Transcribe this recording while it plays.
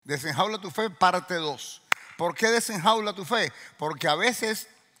Desenjaula tu fe, parte 2. ¿Por qué desenjaula tu fe? Porque a veces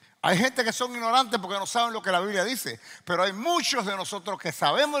hay gente que son ignorantes porque no saben lo que la Biblia dice. Pero hay muchos de nosotros que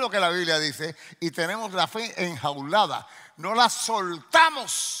sabemos lo que la Biblia dice y tenemos la fe enjaulada. No la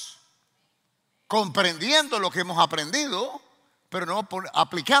soltamos comprendiendo lo que hemos aprendido, pero no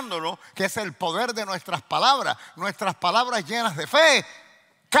aplicándolo, que es el poder de nuestras palabras. Nuestras palabras llenas de fe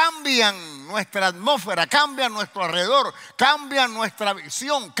cambian nuestra atmósfera, cambian nuestro alrededor, cambian nuestra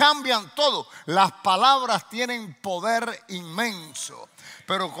visión, cambian todo. Las palabras tienen poder inmenso.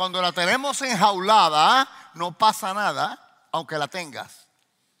 Pero cuando la tenemos enjaulada, no pasa nada, aunque la tengas.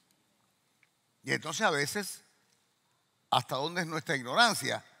 Y entonces a veces, ¿hasta dónde es nuestra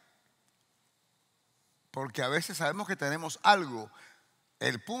ignorancia? Porque a veces sabemos que tenemos algo.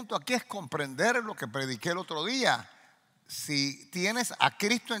 El punto aquí es comprender lo que prediqué el otro día. Si tienes a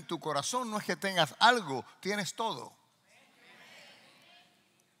Cristo en tu corazón, no es que tengas algo, tienes todo.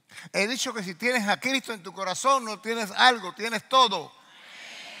 He dicho que si tienes a Cristo en tu corazón, no tienes algo, tienes todo.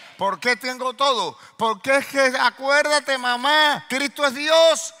 ¿Por qué tengo todo? Porque es que acuérdate, mamá, Cristo es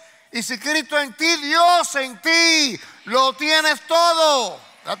Dios. Y si Cristo en ti, Dios en ti, lo tienes todo.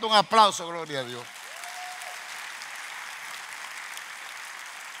 Date un aplauso, gloria a Dios.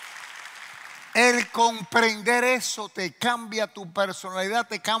 El comprender eso te cambia tu personalidad,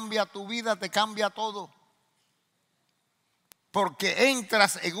 te cambia tu vida, te cambia todo. Porque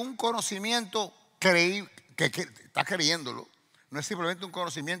entras en un conocimiento que estás creyéndolo. No es simplemente un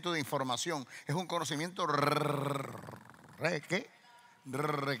conocimiento de información, es un conocimiento revelado.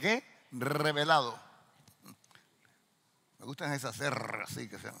 Me gustan esas R así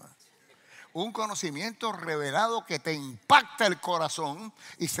que se llaman. Un conocimiento revelado que te impacta el corazón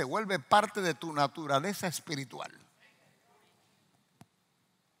y se vuelve parte de tu naturaleza espiritual.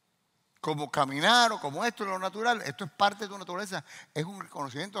 Como caminar o como esto es lo natural, esto es parte de tu naturaleza, es un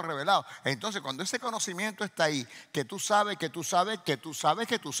conocimiento revelado. Entonces cuando ese conocimiento está ahí, que tú sabes, que tú sabes, que tú sabes,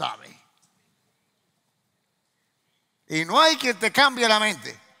 que tú sabes. Y no hay quien te cambie la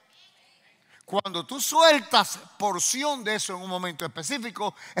mente. Cuando tú sueltas porción de eso en un momento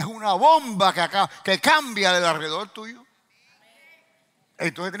específico, es una bomba que cambia del alrededor tuyo.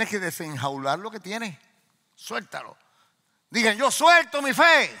 Entonces tienes que desenjaular lo que tienes. Suéltalo. Digan, yo suelto mi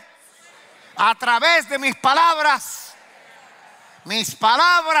fe a través de mis palabras. Mis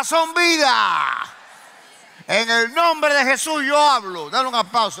palabras son vida. En el nombre de Jesús yo hablo. Dale un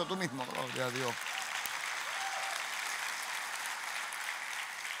aplauso a tú mismo. Gloria a Dios.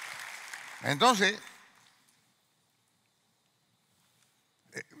 Entonces,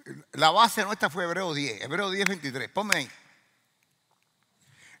 la base nuestra fue Hebreos 10, Hebreos 10, 23. Ponme ahí.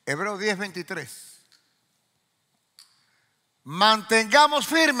 Hebreos 10, 23. Mantengamos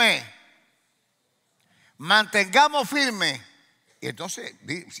firme. Mantengamos firme. Y entonces,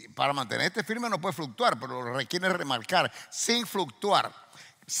 para mantenerte firme no puede fluctuar, pero lo requiere remarcar. Sin fluctuar,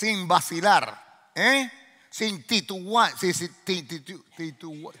 sin vacilar, sin titubear,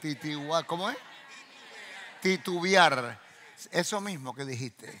 ¿cómo es? Titubear. Eso mismo que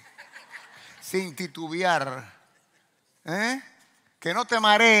dijiste. Sin titubear. Que no te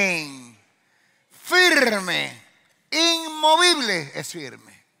mareen. Firme. Inmovible es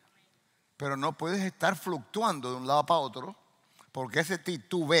firme. Pero no puedes estar fluctuando de un lado para otro, porque ese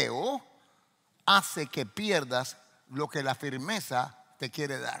titubeo hace que pierdas lo que la firmeza te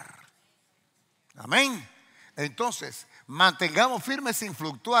quiere dar. Amén. Entonces, mantengamos firmes sin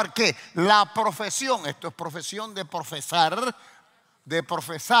fluctuar. ¿Qué? La profesión. Esto es profesión de profesar, de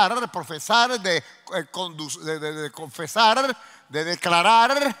confesar, de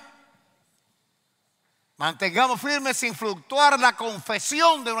declarar. Mantengamos firmes sin fluctuar la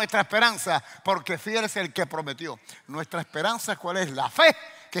confesión de nuestra esperanza, porque fiel es el que prometió. Nuestra esperanza, ¿cuál es? La fe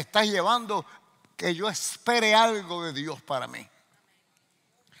que está llevando que yo espere algo de Dios para mí.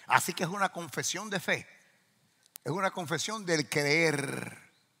 Así que es una confesión de fe. Es una confesión del creer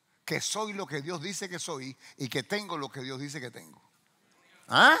que soy lo que Dios dice que soy y que tengo lo que Dios dice que tengo.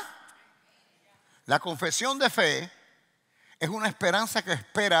 ¿Ah? La confesión de fe es una esperanza que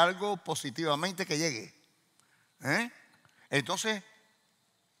espera algo positivamente que llegue. Entonces,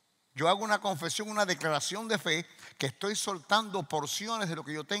 yo hago una confesión, una declaración de fe que estoy soltando porciones de lo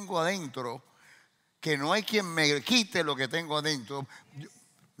que yo tengo adentro, que no hay quien me quite lo que tengo adentro.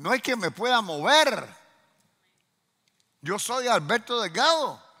 No hay quien me pueda mover. Yo soy Alberto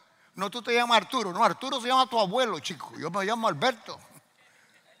Delgado. No, tú te llamas Arturo. No, Arturo se llama tu abuelo, chico. Yo me llamo Alberto.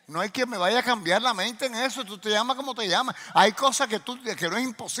 No hay quien me vaya a cambiar la mente en eso. Tú te llamas como te llamas. Hay cosas que no es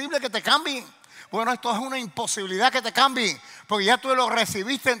imposible que te cambien. Bueno, esto es una imposibilidad que te cambie, porque ya tú lo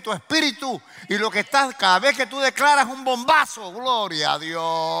recibiste en tu espíritu y lo que estás, cada vez que tú declaras un bombazo, gloria a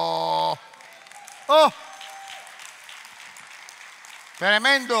Dios. Oh,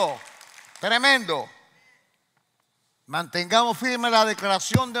 tremendo, tremendo. Mantengamos firme la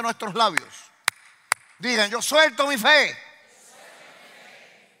declaración de nuestros labios. Digan, yo suelto mi fe.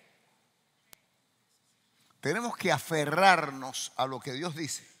 Tenemos que aferrarnos a lo que Dios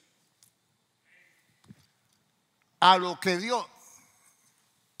dice. A lo que Dios...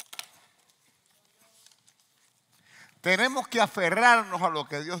 Tenemos que aferrarnos a lo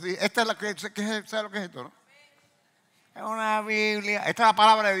que Dios dice. Esta es la que... ¿Sabe lo que es esto, no? Es una Biblia. Esta es la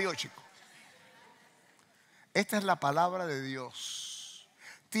palabra de Dios, chicos. Esta es la palabra de Dios.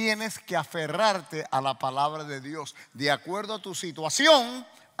 Tienes que aferrarte a la palabra de Dios. De acuerdo a tu situación,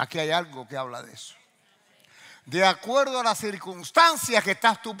 aquí hay algo que habla de eso. De acuerdo a las circunstancias que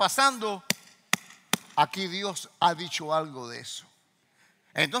estás tú pasando, aquí Dios ha dicho algo de eso.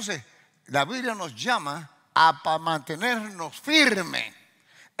 Entonces, la Biblia nos llama a mantenernos firmes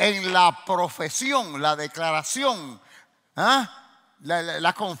en la profesión, la declaración,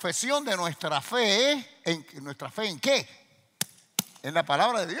 la confesión de nuestra fe. ¿Nuestra fe en qué? En la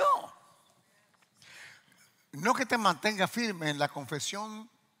palabra de Dios. No que te mantengas firme en la confesión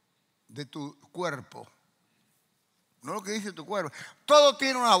de tu cuerpo. No lo que dice tu cuerpo. Todo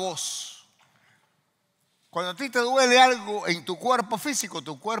tiene una voz. Cuando a ti te duele algo en tu cuerpo físico,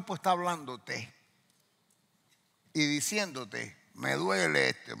 tu cuerpo está hablándote y diciéndote, me duele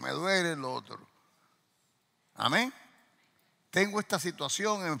esto, me duele lo otro. Amén. Tengo esta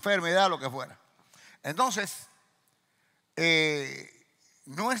situación, enfermedad, lo que fuera. Entonces,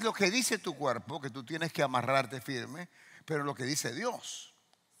 no es lo que dice tu cuerpo, que tú tienes que amarrarte firme, pero lo que dice Dios.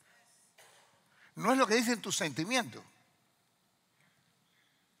 No es lo que dicen tus sentimientos.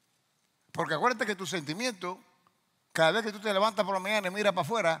 Porque acuérdate que tus sentimientos, cada vez que tú te levantas por la mañana y miras para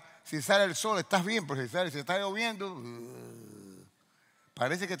afuera, si sale el sol estás bien, pero si está lloviendo,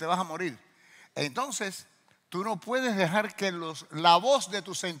 parece que te vas a morir. Entonces, tú no puedes dejar que la voz de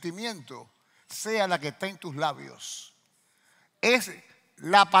tu sentimiento sea la que está en tus labios. Es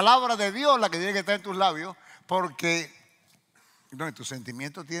la palabra de Dios la que tiene que estar en tus labios, porque no, tus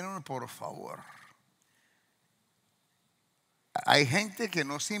sentimientos tienen, por favor. Hay gente que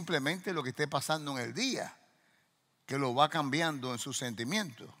no simplemente lo que esté pasando en el día, que lo va cambiando en sus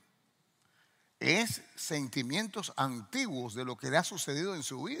sentimientos. Es sentimientos antiguos de lo que le ha sucedido en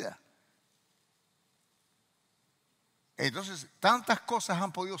su vida. Entonces, tantas cosas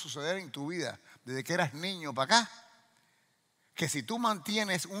han podido suceder en tu vida desde que eras niño para acá, que si tú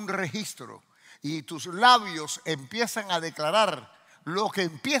mantienes un registro y tus labios empiezan a declarar lo que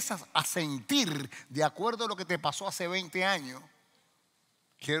empiezas a sentir de acuerdo a lo que te pasó hace 20 años,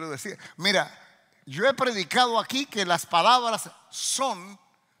 quiero decir, mira, yo he predicado aquí que las palabras son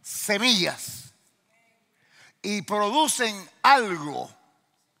semillas y producen algo.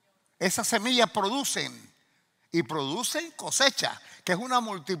 Esas semillas producen y producen cosecha, que es una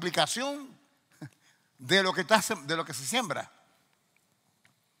multiplicación de lo que se siembra.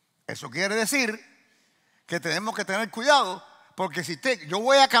 Eso quiere decir que tenemos que tener cuidado, porque yo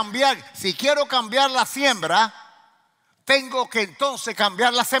voy a cambiar, si quiero cambiar la siembra, tengo que entonces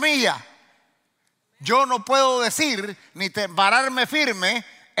cambiar la semilla. Yo no puedo decir ni pararme firme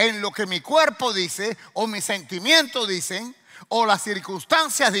en lo que mi cuerpo dice o mis sentimientos dicen o las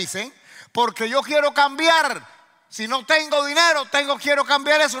circunstancias dicen, porque yo quiero cambiar. Si no tengo dinero, quiero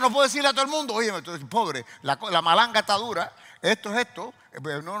cambiar eso. No puedo decirle a todo el mundo, oye, estoy pobre, la malanga está dura, esto es esto,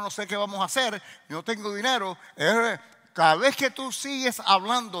 no sé qué vamos a hacer, no tengo dinero. Cada vez que tú sigues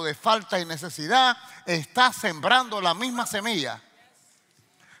hablando de falta y necesidad, estás sembrando la misma semilla.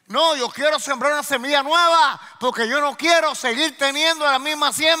 No, yo quiero sembrar una semilla nueva, porque yo no quiero seguir teniendo la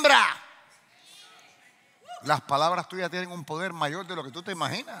misma siembra. Las palabras tuyas tienen un poder mayor de lo que tú te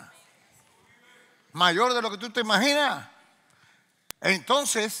imaginas. Mayor de lo que tú te imaginas.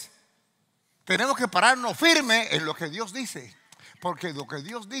 Entonces, tenemos que pararnos firmes en lo que Dios dice. Porque lo que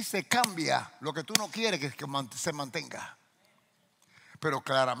Dios dice cambia lo que tú no quieres que se mantenga. Pero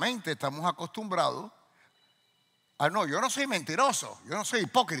claramente estamos acostumbrados a no, yo no soy mentiroso, yo no soy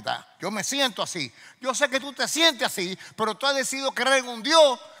hipócrita, yo me siento así. Yo sé que tú te sientes así, pero tú has decidido creer en un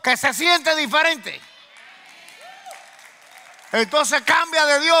Dios que se siente diferente. Entonces cambia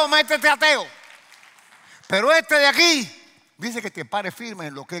de Dios, métete ateo. Pero este de aquí dice que te pare firme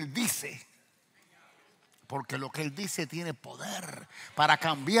en lo que Él dice. Porque lo que Él dice tiene poder para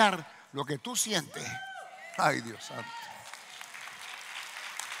cambiar lo que tú sientes. Ay, Dios santo.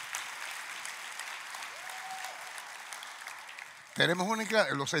 Tenemos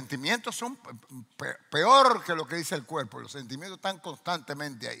los sentimientos son peor que lo que dice el cuerpo. Los sentimientos están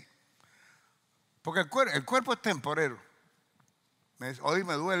constantemente ahí. Porque el cuerpo es temporero. Hoy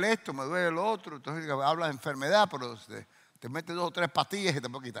me duele esto, me duele lo otro. Entonces habla de enfermedad, pero te metes 2 o 3 pastillas y te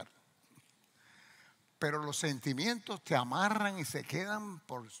puedo quitar. Pero los sentimientos te amarran y se quedan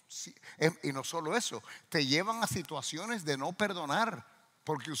y no solo eso, te llevan a situaciones de no perdonar.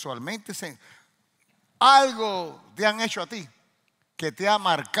 Porque usualmente algo te han hecho a ti que te ha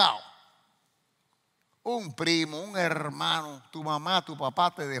marcado. Un primo, un hermano, tu mamá, tu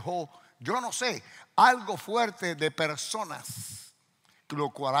papá te dejó, yo no sé, algo fuerte de personas, lo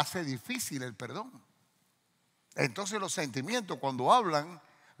cual hace difícil el perdón. Entonces los sentimientos cuando hablan,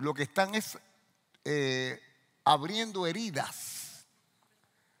 lo que están es abriendo heridas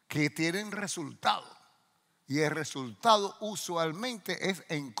que tienen resultado. Y el resultado usualmente es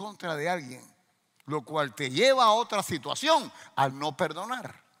en contra de alguien, lo cual te lleva a otra situación, al no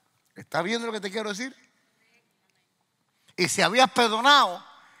perdonar. ¿Estás viendo lo que te quiero decir? Y si habías perdonado,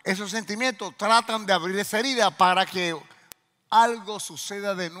 esos sentimientos tratan de abrir esa herida para que algo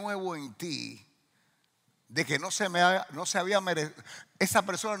suceda de nuevo en ti, de que esa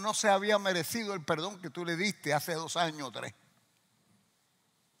persona no se había merecido el perdón que tú le diste hace 2 años o 3.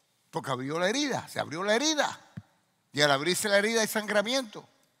 Porque abrió la herida, se abrió la herida. Y al abrirse la herida hay sangramiento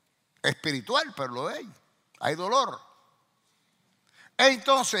espiritual, pero lo hay dolor.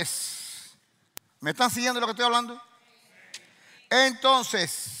 Entonces, ¿me están siguiendo lo que estoy hablando?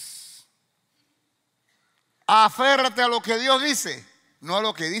 Entonces, aférrate a lo que Dios dice, no a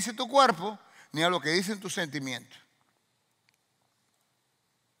lo que dice tu cuerpo, ni a lo que dicen tus sentimientos.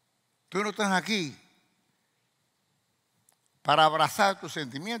 Tú no estás aquí para abrazar tus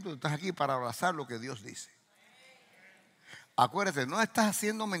sentimientos, tú estás aquí para abrazar lo que Dios dice. Acuérdate, no estás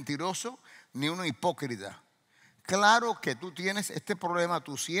siendo mentiroso ni uno hipócrita. Claro que tú tienes este problema,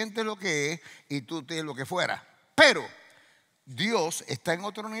 tú sientes lo que es y tú tienes lo que fuera. Pero Dios está en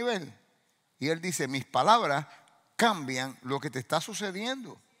otro nivel. Y Él dice, mis palabras cambian lo que te está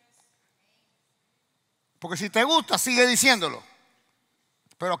sucediendo. Porque si te gusta, sigue diciéndolo.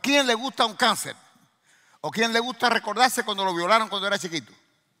 Pero ¿a quién le gusta un cáncer? ¿O quién le gusta recordarse cuando lo violaron cuando era chiquito?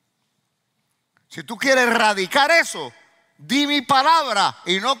 Si tú quieres erradicar eso, di mi palabra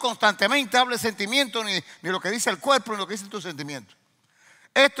y no constantemente hable sentimiento ni lo que dice el cuerpo ni lo que dicen tus sentimientos.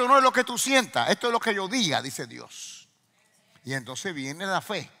 Esto no es lo que tú sientas, esto es lo que yo diga, dice Dios. Y entonces viene la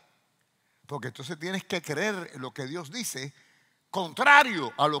fe. Porque entonces tienes que creer lo que Dios dice,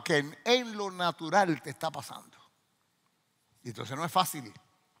 contrario a lo que en lo natural te está pasando. Y entonces no es fácil.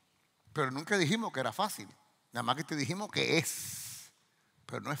 Pero nunca dijimos que era fácil. Nada más que te dijimos que es.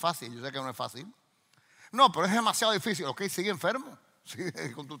 Pero no es fácil, yo sé que no es fácil. No, pero es demasiado difícil. Ok, sigue enfermo.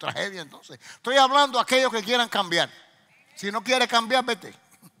 Sigue con tu tragedia entonces. Estoy hablando a aquellos que quieran cambiar. Si no quieres cambiar, vete.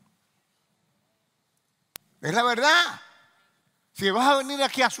 Es la verdad. Si vas a venir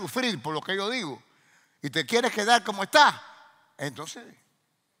aquí a sufrir por lo que yo digo y te quieres quedar como estás, entonces,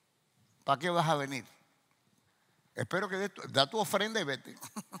 ¿para qué vas a venir? Espero que da tu ofrenda y vete.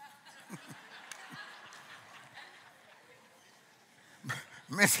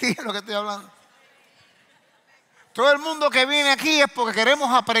 ¿Me sigue lo que estoy hablando? Todo el mundo que viene aquí es porque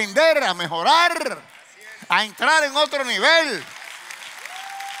queremos aprender, a mejorar, a entrar en otro nivel.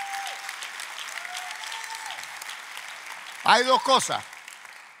 Hay 2 cosas.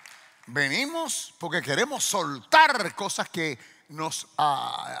 Venimos porque queremos soltar cosas que nos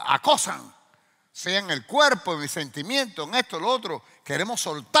acosan, sea en el cuerpo, en el sentimiento, en esto, lo otro. Queremos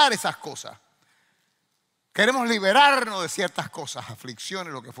soltar esas cosas. Queremos liberarnos de ciertas cosas,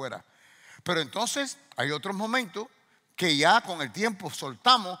 aflicciones, lo que fuera. Pero entonces hay otros momentos que ya con el tiempo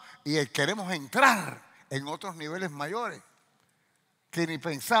soltamos y queremos entrar en otros niveles mayores que ni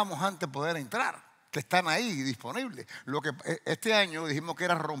pensamos antes poder entrar, que están ahí disponibles. Lo que este año dijimos que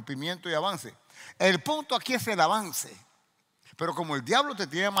era rompimiento y avance. El punto aquí es el avance. Pero como el diablo te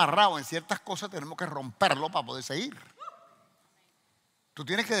tiene amarrado en ciertas cosas, tenemos que romperlo para poder seguir. Tú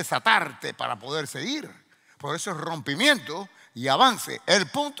tienes que desatarte para poder seguir. Por eso es rompimiento y avance. El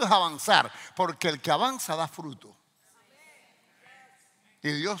punto es avanzar, porque el que avanza da fruto.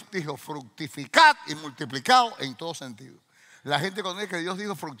 Y Dios dijo, fructificad y multiplicad en todo sentido. La gente cuando dice que Dios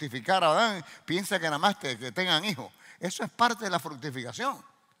dijo fructificar a Adán, piensa que nada más que tengan hijos. Eso es parte de la fructificación.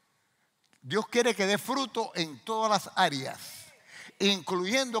 Dios quiere que dé fruto en todas las áreas,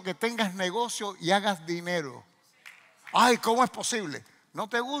 incluyendo que tengas negocio y hagas dinero. Ay, ¿cómo es posible? ¿No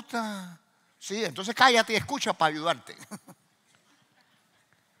te gusta? Sí, entonces cállate y escucha para ayudarte.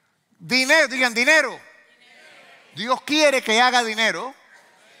 Dinero, digan dinero. Dios quiere que haga dinero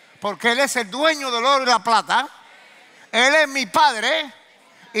porque Él es el dueño del oro y la plata. Él es mi padre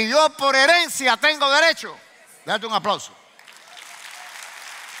y yo por herencia tengo derecho. Date un aplauso.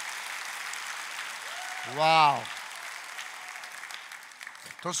 Wow.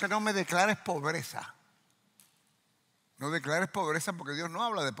 Entonces no me declares pobreza. No declares pobreza porque Dios no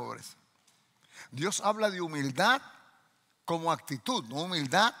habla de pobreza. Dios habla de humildad como actitud, no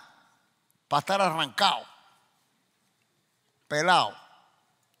humildad para estar arrancado, pelado.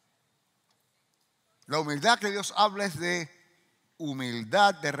 La humildad que Dios habla es de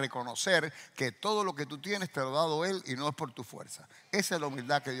humildad, de reconocer que todo lo que tú tienes te lo ha dado Él y no es por tu fuerza. Esa es la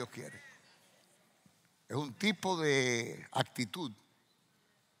humildad que Dios quiere. Es un tipo de actitud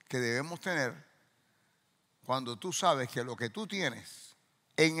que debemos tener cuando tú sabes que lo que tú tienes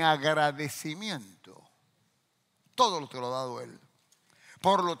en agradecimiento, todo lo te lo ha dado Él.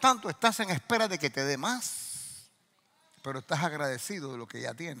 Por lo tanto, estás en espera de que te dé más, pero estás agradecido de lo que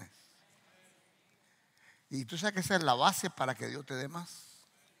ya tienes. Y tú sabes que esa es la base para que Dios te dé más.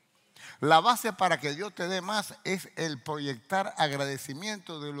 La base para que Dios te dé más es el proyectar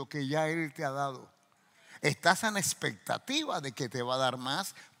agradecimiento de lo que ya Él te ha dado. Estás en expectativa de que te va a dar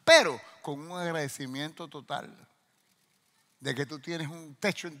más, pero con un agradecimiento total. De que tú tienes un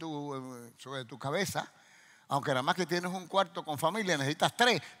techo sobre tu cabeza, aunque nada más que tienes un cuarto con familia, necesitas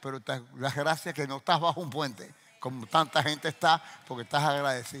 3, pero las gracias que no estás bajo un puente, como tanta gente está, porque estás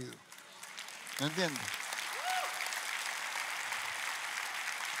agradecido. ¿Me entiendes?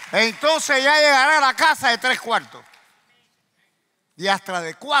 Entonces ya llegará a la casa de 3 cuartos. Y hasta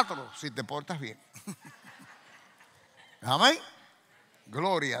de 4 si te portas bien. Amén.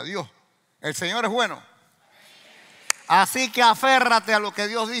 Gloria a Dios. El Señor es bueno. Así que aférrate a lo que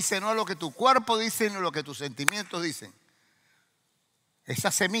Dios dice, no a lo que tu cuerpo dice, ni a lo que tus sentimientos dicen.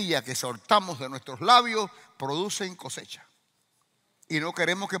 Esa semilla que soltamos de nuestros labios producen cosecha. Y no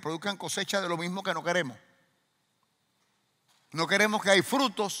queremos que produzcan cosecha de lo mismo que no queremos. No queremos que hay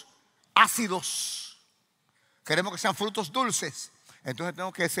frutos ácidos. Queremos que sean frutos dulces. Entonces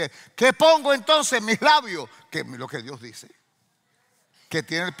tenemos que decir, ¿qué pongo entonces en mis labios? Que lo que Dios dice. Que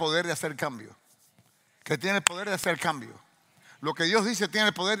tiene el poder de hacer cambio. Que tiene el poder de hacer cambio. Lo que Dios dice tiene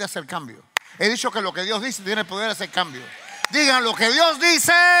el poder de hacer cambio. He dicho que lo que Dios dice tiene el poder de hacer cambio. Digan, lo que Dios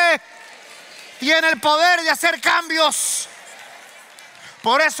dice tiene el poder de hacer cambios.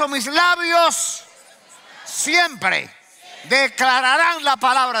 Por eso mis labios siempre declararán la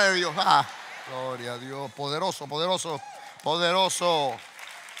palabra de Dios. Ah, gloria a Dios. Poderoso, poderoso, poderoso.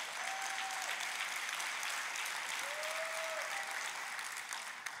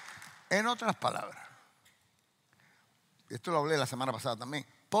 En otras palabras, esto lo hablé la semana pasada también,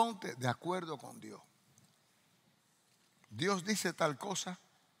 ponte de acuerdo con Dios. Dios dice tal cosa,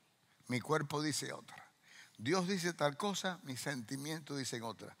 mi cuerpo dice otra. Dios dice tal cosa, mis sentimientos dicen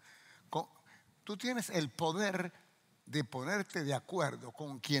otra. Tú tienes el poder de ponerte de acuerdo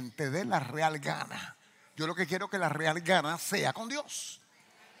con quien te dé la real gana. Yo lo que quiero es que la real gana sea con Dios.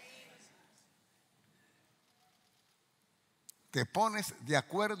 Te pones de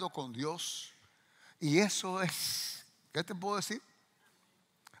acuerdo con Dios y eso es, ¿qué te puedo decir?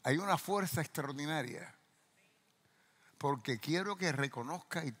 Hay una fuerza extraordinaria. Porque quiero que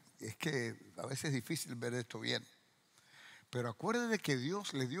reconozca, y es que a veces es difícil ver esto bien, pero acuérdate que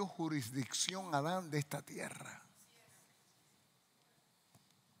Dios le dio jurisdicción a Adán de esta tierra.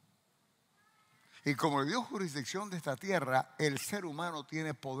 Y como le dio jurisdicción de esta tierra, el ser humano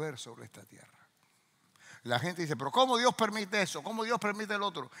tiene poder sobre esta tierra. La gente dice, pero ¿cómo Dios permite eso? ¿Cómo Dios permite el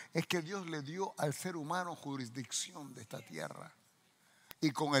otro? Es que Dios le dio al ser humano jurisdicción de esta tierra. Y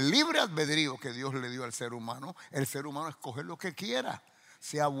con el libre albedrío que Dios le dio al ser humano, el ser humano escoge lo que quiera,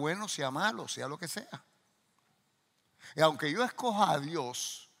 sea bueno, sea malo, sea lo que sea. Y aunque yo escoja a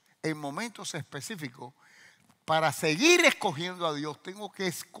Dios en momentos específicos, para seguir escogiendo a Dios tengo que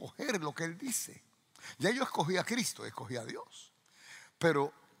escoger lo que Él dice. Ya yo escogí a Cristo, escogí a Dios.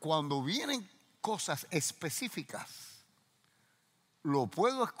 Pero cuando vienen cosas específicas, lo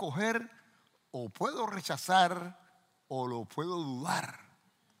puedo escoger o puedo rechazar o lo puedo dudar.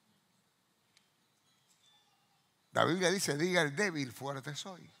 La Biblia dice, diga el débil, fuerte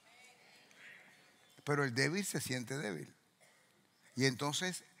soy. Pero el débil se siente débil. Y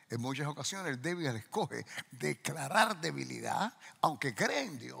entonces, en muchas ocasiones, el débil escoge declarar debilidad, aunque cree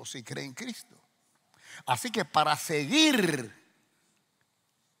en Dios y cree en Cristo. Así que para seguir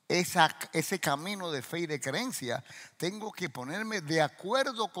ese camino de fe y de creencia, tengo que ponerme de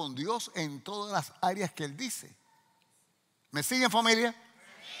acuerdo con Dios en todas las áreas que Él dice. ¿Me siguen, familia?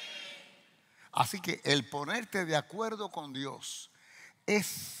 Así que el ponerte de acuerdo con Dios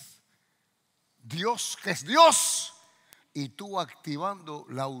es Dios que es Dios y tú activando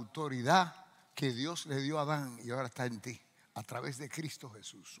la autoridad que Dios le dio a Adán y ahora está en ti, a través de Cristo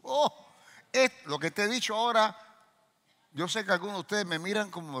Jesús. Lo que te he dicho ahora, yo sé que algunos de ustedes me miran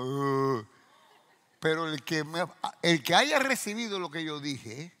como... pero el que haya recibido lo que yo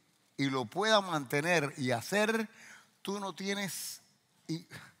dije y lo pueda mantener y hacer, tú no tienes...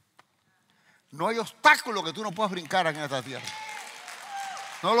 no hay obstáculo que tú no puedas brincar en esta tierra.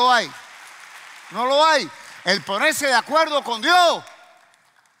 No lo hay. No lo hay. El ponerse de acuerdo con Dios.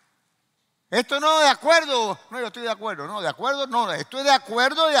 Esto no de acuerdo. No, yo estoy de acuerdo. No, de acuerdo. No, estoy de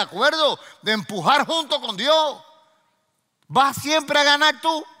acuerdo. De empujar junto con Dios. Vas siempre a ganar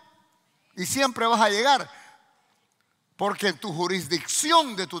tú. Y siempre vas a llegar. Porque en tu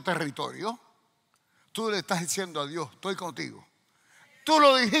jurisdicción de tu territorio, tú le estás diciendo a Dios, estoy contigo. Tú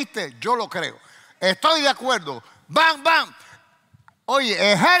lo dijiste, yo lo creo. Estoy de acuerdo. ¡Bam, bam!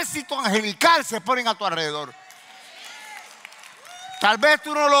 Oye, ejército angelical se ponen a tu alrededor. Tal vez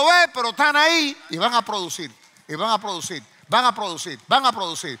tú no lo ves, pero están ahí y van a producir. Y van a producir, van a producir, van a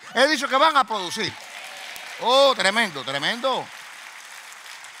producir. He dicho que van a producir. Oh, tremendo, tremendo.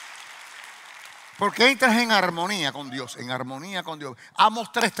 Porque entras en armonía con Dios, en armonía con Dios.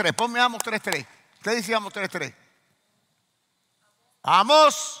 Amos 3.3, ponme Amos 3.3. ¿Qué dice Amos 3.3?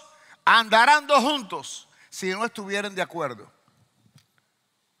 Amos, andarán dos juntos si no estuvieran de acuerdo.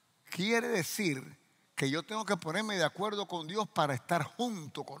 Quiere decir que yo tengo que ponerme de acuerdo con Dios para estar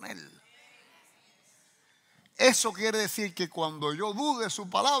junto con Él. Eso quiere decir que cuando yo dude su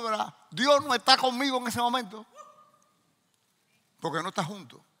palabra, Dios no está conmigo en ese momento. Porque no está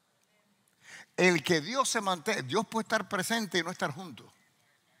junto. El que Dios se mantenga, Dios puede estar presente y no estar junto.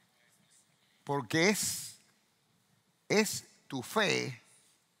 Porque es tu fe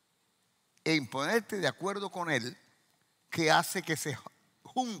en ponerte de acuerdo con Él que hace que se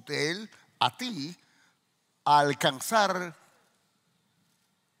junte Él a ti a alcanzar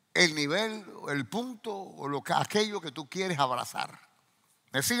el nivel, el punto o aquello que tú quieres abrazar.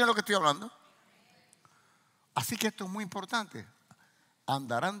 ¿Me siguen lo que estoy hablando? Así que esto es muy importante.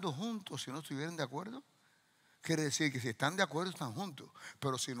 ¿Andarán dos juntos si no estuvieran de acuerdo? Quiere decir que si están de acuerdo están juntos,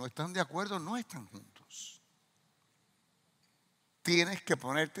 pero si no están de acuerdo no están juntos. Tienes que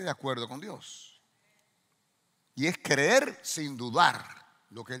ponerte de acuerdo con Dios. Y es creer sin dudar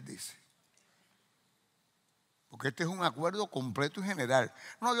lo que Él dice. Porque este es un acuerdo completo y general.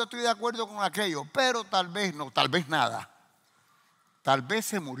 No, yo estoy de acuerdo con aquello, pero tal vez no, tal vez nada. Tal vez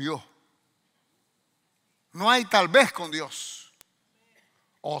se murió. No hay tal vez con Dios.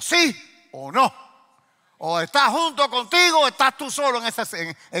 O sí o no. O estás junto contigo o estás tú solo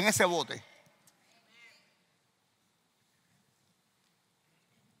en ese bote.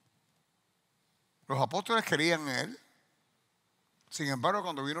 Los apóstoles creían en Él. Sin embargo,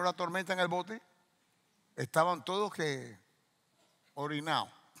 cuando vino la tormenta en el bote, estaban todos que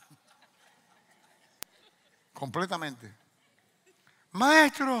orinados. Completamente.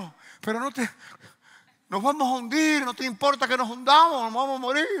 Maestro, pero nos vamos a hundir, no te importa que nos hundamos, nos vamos a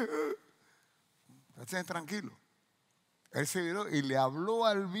morir. Estén tranquilos. Él se viró y le habló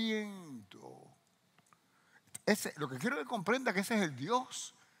al viento. Lo que quiero que comprenda que ese es el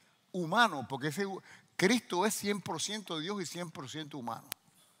Dios humano, porque Cristo es 100% Dios y 100% humano.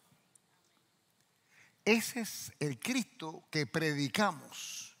 Ese es el Cristo que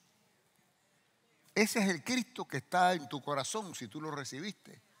predicamos. Ese es el Cristo que está en tu corazón si tú lo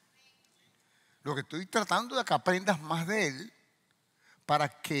recibiste. Lo que estoy tratando de que aprendas más de Él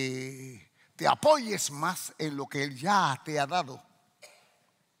para que te apoyes más en lo que Él ya te ha dado.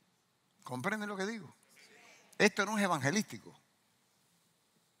 ¿Comprenden lo que digo? Esto no es evangelístico.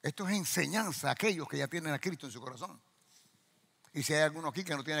 Esto es enseñanza a aquellos que ya tienen a Cristo en su corazón. Y si hay alguno aquí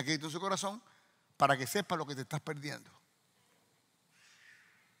que no tiene a Cristo en su corazón, para que sepas lo que te estás perdiendo.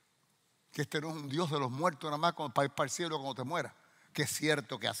 Que este no es un Dios de los muertos nada más para ir para el cielo cuando te mueras. Que es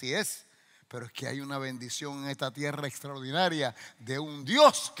cierto que así es. Pero es que hay una bendición en esta tierra extraordinaria de un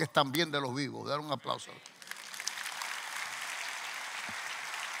Dios que es también de los vivos. Dar un aplauso.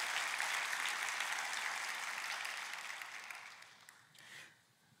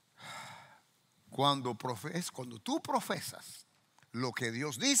 Cuando tú profesas lo que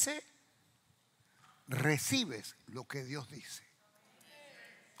Dios dice, recibes lo que Dios dice.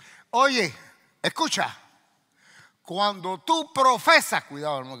 Oye, escucha. Cuando tú profesas,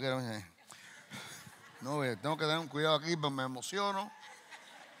 cuidado, no quiero. No, tengo que tener un cuidado aquí, porque me emociono.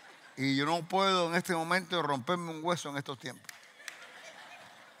 Y yo no puedo en este momento romperme un hueso en estos tiempos.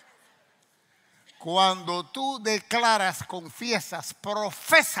 Cuando tú declaras, confiesas,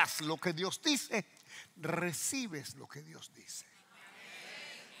 profesas lo que Dios dice, recibes lo que Dios dice.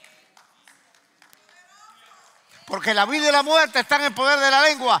 Porque la vida y la muerte están en el poder de la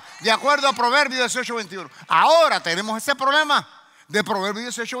lengua, de acuerdo a Proverbios 18:21. Ahora tenemos ese problema de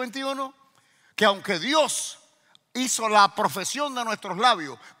Proverbios 18:21, que aunque Dios hizo la profesión de nuestros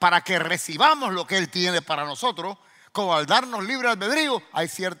labios para que recibamos lo que Él tiene para nosotros, como al darnos libre albedrío, hay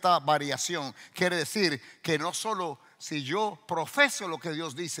cierta variación. Quiere decir que no solo si yo profeso lo que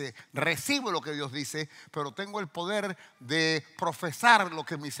Dios dice, recibo lo que Dios dice, pero tengo el poder de profesar lo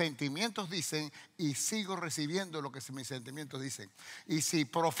que mis sentimientos dicen y sigo recibiendo lo que mis sentimientos dicen. Y si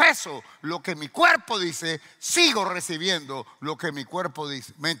profeso lo que mi cuerpo dice, sigo recibiendo lo que mi cuerpo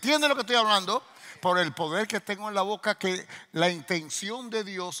dice. ¿Me entienden lo que estoy hablando? Por el poder que tengo en la boca, que la intención de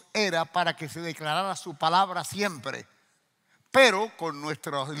Dios era para que se declarara su palabra siempre. Pero con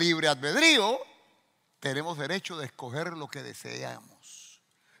nuestro libre albedrío tenemos derecho de escoger lo que deseamos.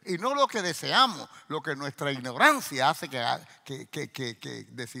 Y no lo que deseamos, lo que nuestra ignorancia hace que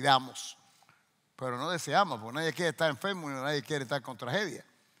decidamos. Pero no deseamos, porque nadie quiere estar enfermo y nadie quiere estar con tragedia.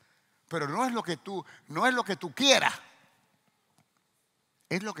 Pero no es lo que tú quieras,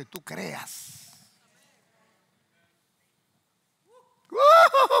 es lo que tú creas.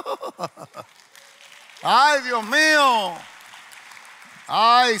 Ay, Dios mío.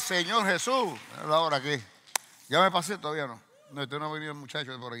 Ay, Señor Jesús. Ahora aquí. Ya me pasé, todavía no. No, no ha venido el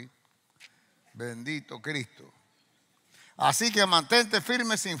muchacho de por aquí. Bendito Cristo. Así que mantente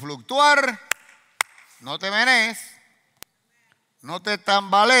firme sin fluctuar. No te menees. No te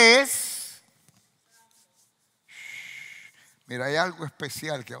tambalees. Mira, hay algo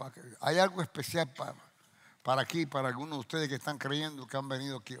especial hay algo especial para aquí, para algunos de ustedes que están creyendo, que han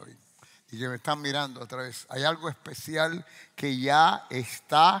venido aquí hoy y que me están mirando otra vez. Hay algo especial que ya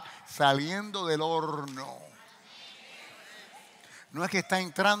está saliendo del horno. No es que está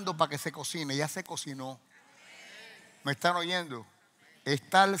entrando para que se cocine, ya se cocinó. ¿Me están oyendo?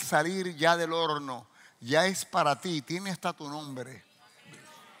 Está al salir ya del horno. Ya es para ti, tiene hasta tu nombre.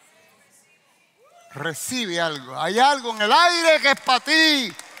 Recibe algo. Hay algo en el aire que es para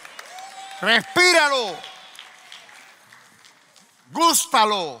ti. Respíralo.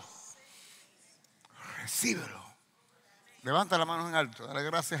 Gústalo. Recíbelo. Levanta la mano en alto. Dale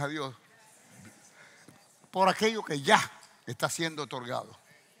gracias a Dios por aquello que ya está siendo otorgado.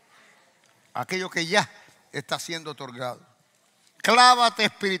 Aquello que ya está siendo otorgado. Clávate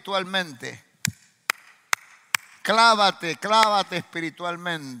espiritualmente. Clávate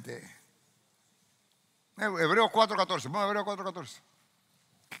espiritualmente. Hebreos 4:14. Vamos a Hebreos 4:14.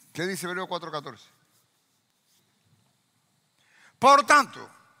 ¿Qué dice Hebreos 4:14? Por tanto,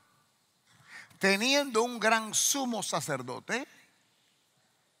 teniendo un gran sumo sacerdote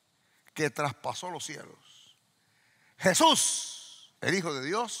que traspasó los cielos, Jesús, el Hijo de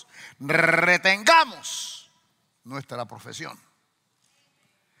Dios, retengamos nuestra profesión.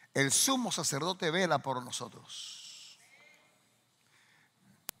 El sumo sacerdote vela por nosotros.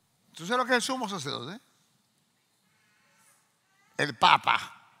 ¿Tú sabes lo que es el sumo sacerdote? El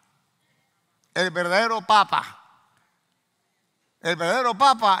Papa. El verdadero Papa. El verdadero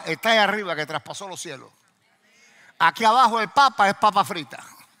Papa está ahí arriba, que traspasó los cielos. Aquí abajo el Papa es papa frita.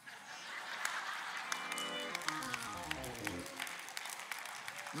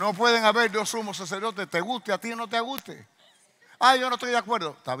 No pueden haber dos sumos sacerdotes, te guste a ti o no te guste. Ah, yo no estoy de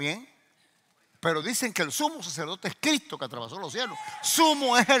acuerdo. Está bien. Pero dicen que el sumo sacerdote es Cristo, que atravesó los cielos.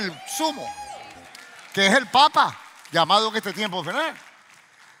 Sumo es el sumo, que es el Papa, llamado en este tiempo final.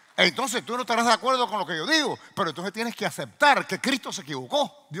 Entonces tú no estarás de acuerdo con lo que yo digo, pero entonces tienes que aceptar que Cristo se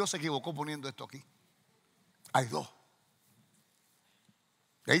equivocó. Dios se equivocó poniendo esto aquí. Hay dos.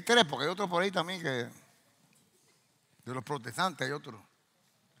 Y hay tres, porque hay otro por ahí también que de los protestantes hay otro.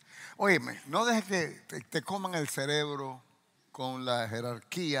 Óyeme, no dejes que te coman el cerebro con la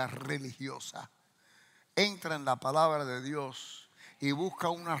jerarquía religiosa. Entra en la palabra de Dios y busca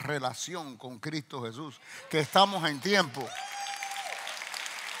una relación con Cristo Jesús, que estamos en tiempo.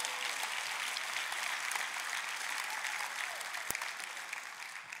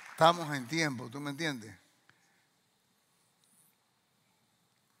 Estamos en tiempo, ¿tú me entiendes?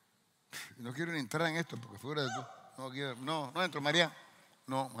 No quiero ni entrar en esto porque fuera de tú. No entro, María.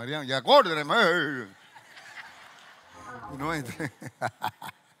 No, María, ya acuérdate. No entre.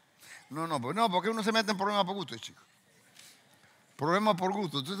 No, porque uno se mete en problemas por gusto, chicos. Problemas por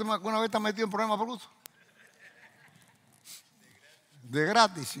gusto. ¿Tú alguna vez estás metido en problemas por gusto? De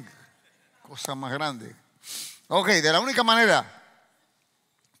gratis, chicos. Cosa más grande. Ok, de la única manera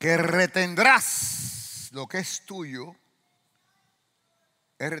que retendrás lo que es tuyo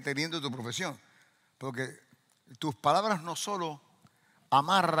es reteniendo tu profesión. Porque tus palabras no solo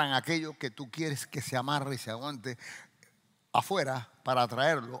amarran aquello que tú quieres que se amarre y se aguante afuera, para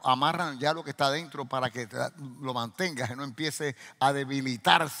atraerlo, amarran ya lo que está dentro para que lo mantengas y no empiece a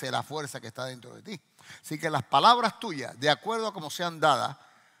debilitarse la fuerza que está dentro de ti. Así que las palabras tuyas, de acuerdo a cómo sean dadas,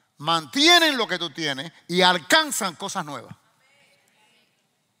 mantienen lo que tú tienes y alcanzan cosas nuevas.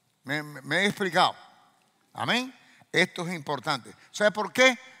 Me he explicado. Amén. Esto es importante. ¿Sabes por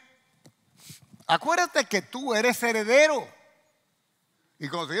qué? Acuérdate que tú eres heredero. Y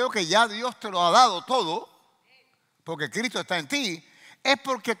cuando te digo que ya Dios te lo ha dado todo, porque Cristo está en ti, es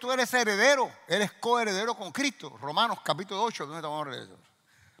porque tú eres heredero, eres coheredero con Cristo. Romanos capítulo 8, ¿dónde estamos leyendo?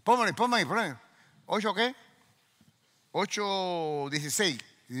 Ponme ahí. ¿8 qué? 8, 16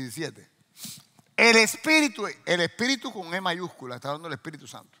 y 17. El Espíritu con E mayúscula, está hablando del Espíritu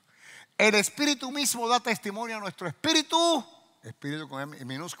Santo. El Espíritu mismo da testimonio a nuestro espíritu, espíritu con E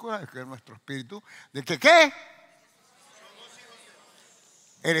minúscula, es nuestro espíritu, de que ¿qué?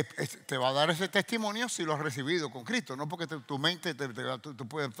 Te va a dar ese testimonio si lo has recibido con Cristo, no porque tu mente, tú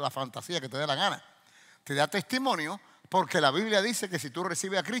puedes la fantasía que te dé la gana. Te da testimonio porque la Biblia dice que si tú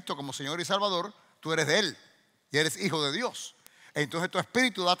recibes a Cristo como Señor y Salvador, tú eres de Él y eres hijo de Dios. Entonces tu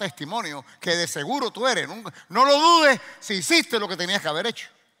espíritu da testimonio que de seguro tú eres. No lo dudes si hiciste lo que tenías que haber hecho,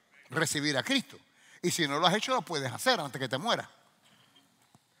 recibir a Cristo. Y si no lo has hecho, lo puedes hacer antes que te mueras.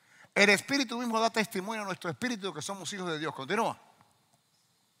 El Espíritu mismo da testimonio a nuestro espíritu de que somos hijos de Dios.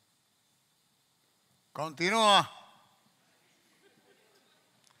 Continúa.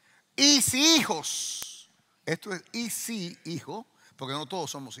 Y si hijos, esto es y si hijo, porque no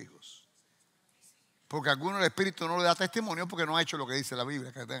todos somos hijos. Porque a alguno el Espíritu no le da testimonio porque no ha hecho lo que dice la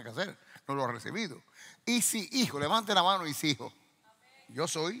Biblia que tenga que hacer, no lo ha recibido. Y si hijo, levante la mano y si hijo. Yo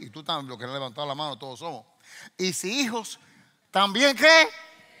soy, y tú también, los que han levantado la mano, todos somos. Y si hijos, ¿también qué?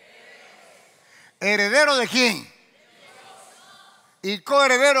 ¿Heredero de quién? ¿Y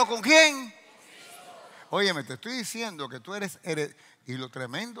coheredero con quién? Óyeme, te estoy diciendo que tú eres heredero. Y lo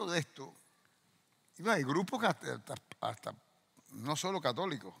tremendo de esto, hay grupos que hasta no solo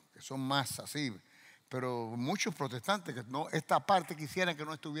católicos, que son más así, pero muchos protestantes que esta parte quisieran que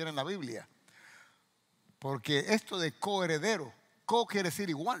no estuviera en la Biblia. Porque esto de coheredero, co quiere decir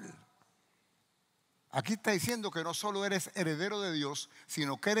igual. Aquí está diciendo que no solo eres heredero de Dios,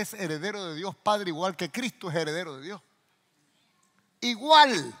 sino que eres heredero de Dios Padre, igual que Cristo es heredero de Dios.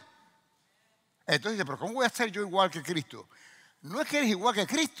 Igual. Entonces dice, pero ¿cómo voy a ser yo igual que Cristo? No es que eres igual que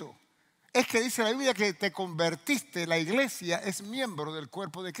Cristo. Es que dice la Biblia que te convertiste, la iglesia es miembro del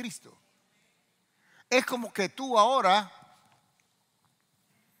cuerpo de Cristo. Es como que tú ahora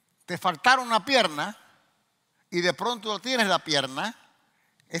te faltara una pierna y de pronto tienes la pierna.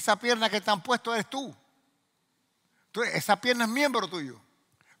 Esa pierna que te han puesto eres tú. Esa pierna es miembro tuyo.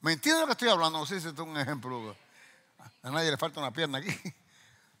 ¿Me entiendes lo que estoy hablando? No sé si esto es un ejemplo. A nadie le falta una pierna aquí.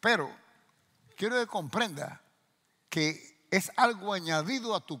 Pero quiero que comprenda que es algo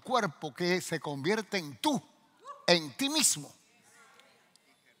añadido a tu cuerpo que se convierte en tú, en ti mismo.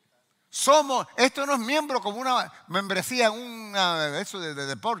 Esto no es miembro como una membresía en eso de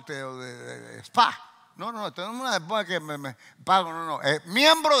deporte o de spa. No, esto no es una después que me pago, no. Es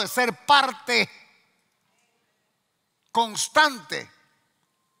miembro de ser parte constante.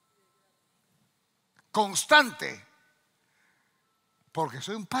 Porque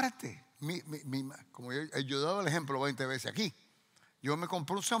soy un parte. Como yo he dado el ejemplo 20 veces aquí. Yo me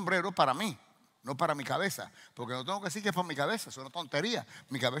compré un sombrero para mí, no para mi cabeza. Porque no tengo que decir que es para mi cabeza, es una tontería.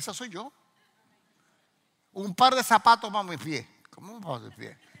 Mi cabeza soy yo. Un par de zapatos para mis pies. ¿Cómo para mis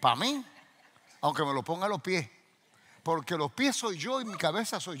pies? Para mí. Aunque me lo ponga a los pies. Porque los pies soy yo y mi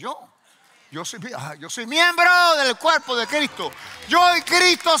cabeza soy yo. Yo soy miembro del cuerpo de Cristo. Yo y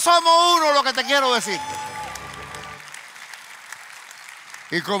Cristo somos uno, lo que te quiero decir.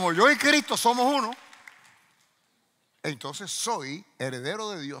 Y como yo y Cristo somos uno, entonces soy heredero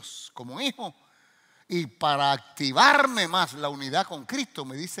de Dios como hijo. Y para activarme más la unidad con Cristo,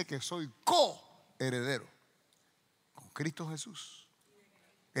 me dice que soy coheredero con Cristo Jesús.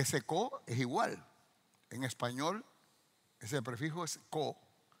 Ese co es igual. En español, ese prefijo es co,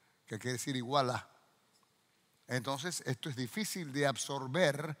 que quiere decir igual a. Entonces, esto es difícil de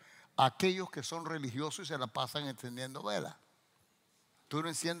absorber a aquellos que son religiosos y se la pasan encendiendo velas. Tú no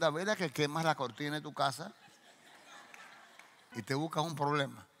enciendas velas que quemas la cortina de tu casa y te buscas un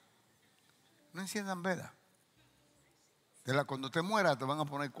problema. No enciendan velas. Cuando te mueras te van a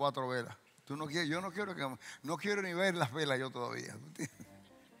poner 4 velas. Yo no quiero ni ver las velas yo todavía.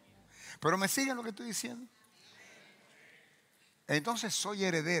 Pero me siguen lo que estoy diciendo. Entonces soy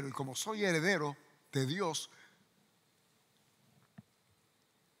heredero, y como soy heredero de Dios,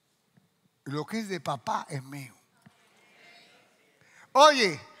 lo que es de papá es mío.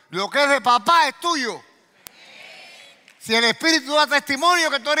 Oye, lo que es de papá es tuyo. Si el Espíritu da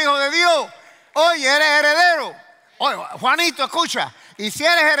testimonio que tú eres hijo de Dios, oye, eres heredero. Oye, Juanito, escucha. Y si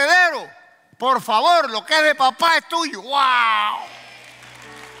eres heredero, por favor, lo que es de papá es tuyo. ¡Wow!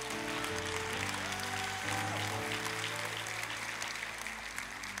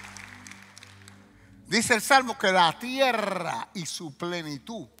 Dice el Salmo que la tierra y su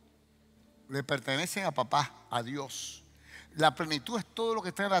plenitud le pertenecen a papá, a Dios. La plenitud es todo lo que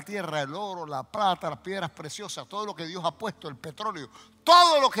está en la tierra, el oro, la plata, las piedras preciosas, todo lo que Dios ha puesto, el petróleo,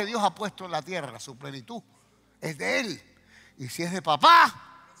 todo lo que Dios ha puesto en la tierra, su plenitud es de Él. Y si es de papá,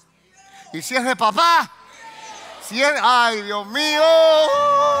 y si es de papá, si es, ay Dios mío,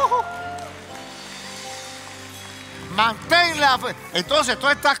 manténla. Entonces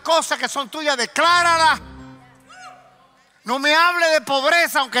todas estas cosas que son tuyas, decláralas. No me hable de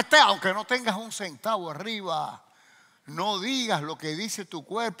pobreza aunque no tengas un centavo arriba. No digas lo que dice tu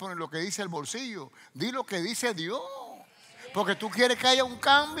cuerpo ni lo que dice el bolsillo. Di lo que dice Dios. Porque tú quieres que haya un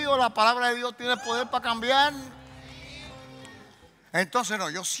cambio. La palabra de Dios tiene poder para cambiar. Entonces no,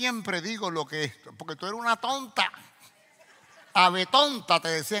 yo siempre digo lo que es. Porque tú eres una tonta. Ave tonta te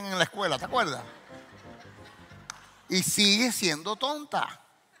decían en la escuela, ¿te acuerdas? Y sigue siendo tonta.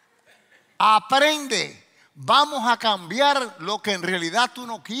 Aprende. Vamos a cambiar lo que en realidad tú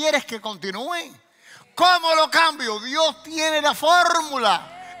no quieres que continúe. ¿Cómo lo cambio? Dios tiene la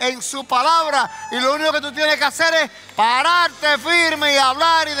fórmula en su palabra. Y lo único que tú tienes que hacer es pararte firme y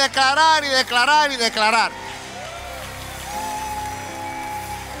hablar y declarar y declarar y declarar.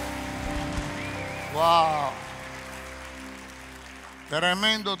 Wow.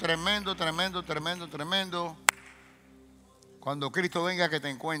 Tremendo, tremendo, tremendo, tremendo, tremendo. Cuando Cristo venga, que te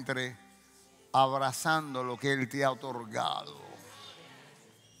encuentre abrazando lo que Él te ha otorgado.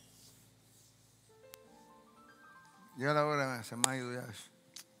 Ya la hora se me ha ido ya.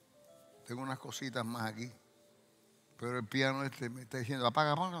 Tengo unas cositas más aquí. Pero el piano me está diciendo,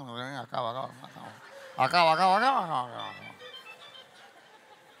 apaga, acaba.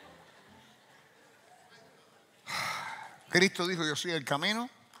 Cristo dijo, yo soy el camino,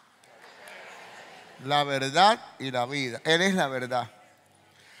 la verdad y la vida. Él es la verdad.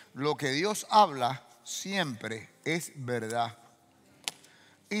 Lo que Dios habla siempre es verdad.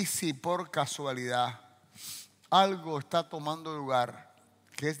 Y si por casualidad algo está tomando lugar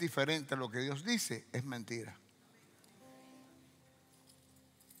que es diferente a lo que Dios dice, es mentira.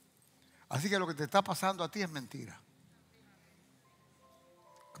 Así que lo que te está pasando a ti es mentira.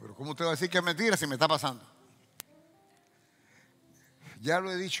 Pero ¿cómo usted va a decir que es mentira si me está pasando? Ya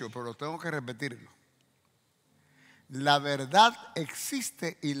lo he dicho, pero tengo que repetirlo. La verdad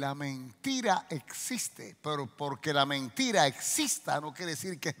existe y la mentira existe, pero porque la mentira exista no quiere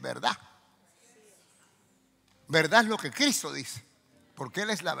decir que es verdad. Verdad es lo que Cristo dice, porque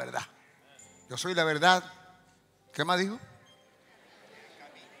Él es la verdad. Yo soy la verdad. ¿Qué más dijo?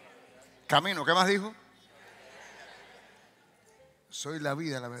 Camino. ¿Qué más dijo? Soy la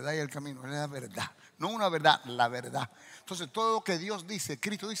vida, la verdad y el camino. Él es la verdad. No una verdad, la verdad. Entonces todo lo que Dios dice,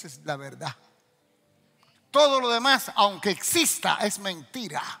 Cristo dice, es la verdad. Todo lo demás, aunque exista, es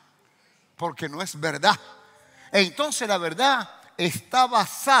mentira, porque no es verdad. Entonces la verdad está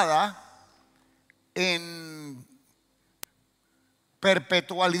basada en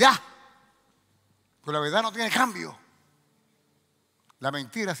perpetualidad. Pero la verdad no tiene cambio. La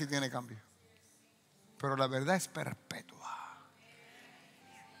mentira sí tiene cambio. Pero la verdad es perpetua.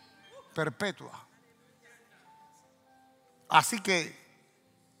 Perpetua. Así que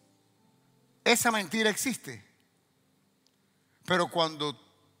esa mentira existe. Pero cuando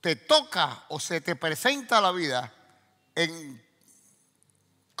te toca o se te presenta la vida en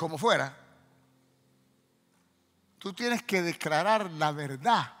como fuera, tú tienes que declarar la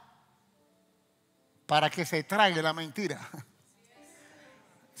verdad para que se trague la mentira.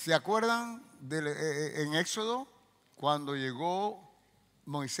 ¿Se acuerdan en Éxodo cuando llegó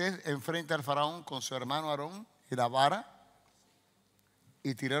Moisés enfrente al faraón con su hermano Aarón y la vara?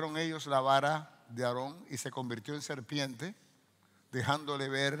 Y tiraron ellos la vara de Aarón y se convirtió en serpiente, dejándole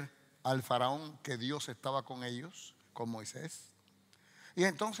ver al faraón que Dios estaba con ellos, con Moisés. Y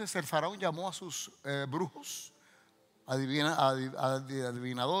entonces el faraón llamó a sus brujos,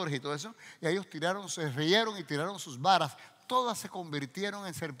 adivinadores y todo eso, y ellos se rieron y tiraron sus varas. Todas se convirtieron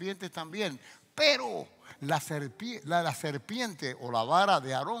en serpientes también. Pero la serpiente o la vara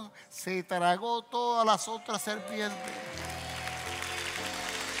de Aarón se tragó todas las otras serpientes.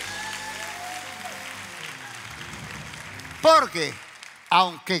 Porque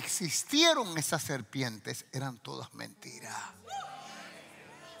aunque existieron esas serpientes, eran todas mentiras.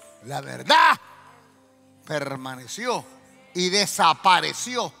 La verdad permaneció y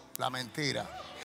desapareció la mentira.